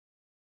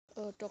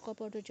talk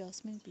about the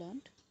jasmine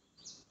plant.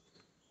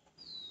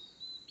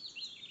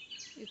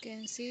 You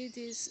can see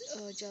this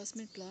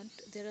jasmine plant.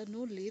 There are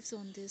no leaves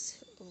on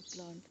this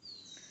plant.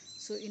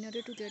 So in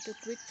order to get a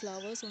quick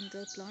flowers on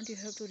the plant, you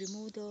have to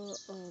remove the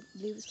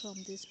leaves from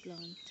this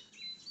plant.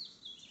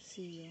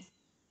 See here.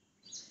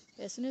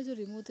 As soon as you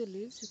remove the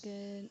leaves,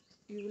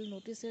 you will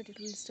notice that it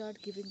will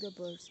start giving the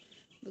buds,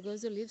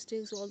 because the leaves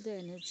takes all the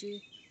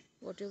energy,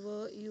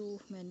 whatever you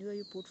manure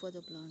you put for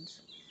the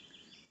plants.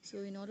 So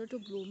in order to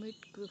bloom it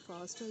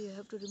faster, you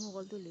have to remove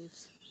all the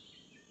leaves.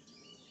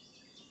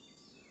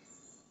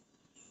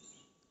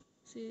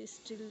 See,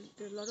 still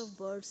there are a lot of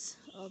birds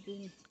have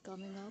been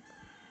coming up.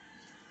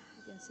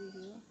 You can see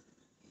here.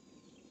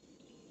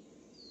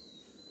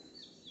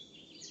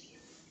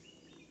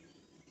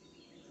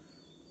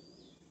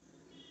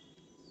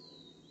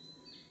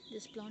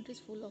 This plant is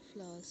full of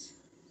flowers,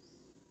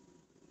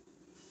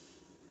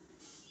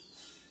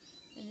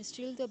 and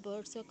still the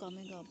birds are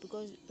coming up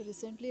because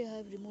recently I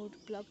have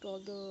plucked all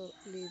the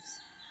leaves.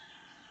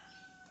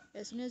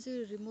 As soon as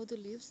you remove the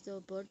leaves,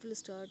 the bird will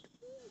start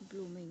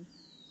blooming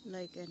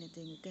like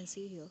anything. You can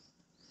see here.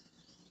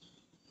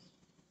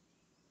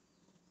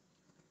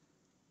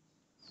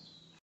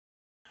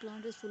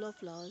 Plant is full of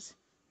flowers.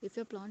 If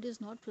your plant is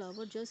not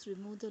flowered, just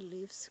remove the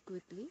leaves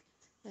quickly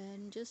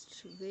and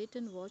just wait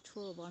and watch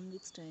for 1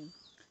 week's time.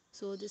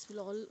 So this will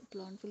all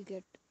plant will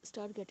get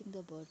start getting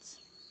the buds.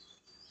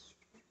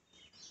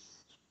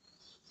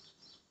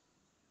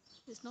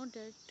 It's not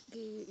that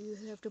you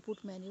have to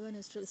put manure and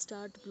it will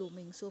start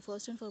blooming. So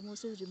first and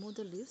foremost is remove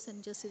the leaves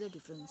and just see the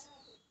difference.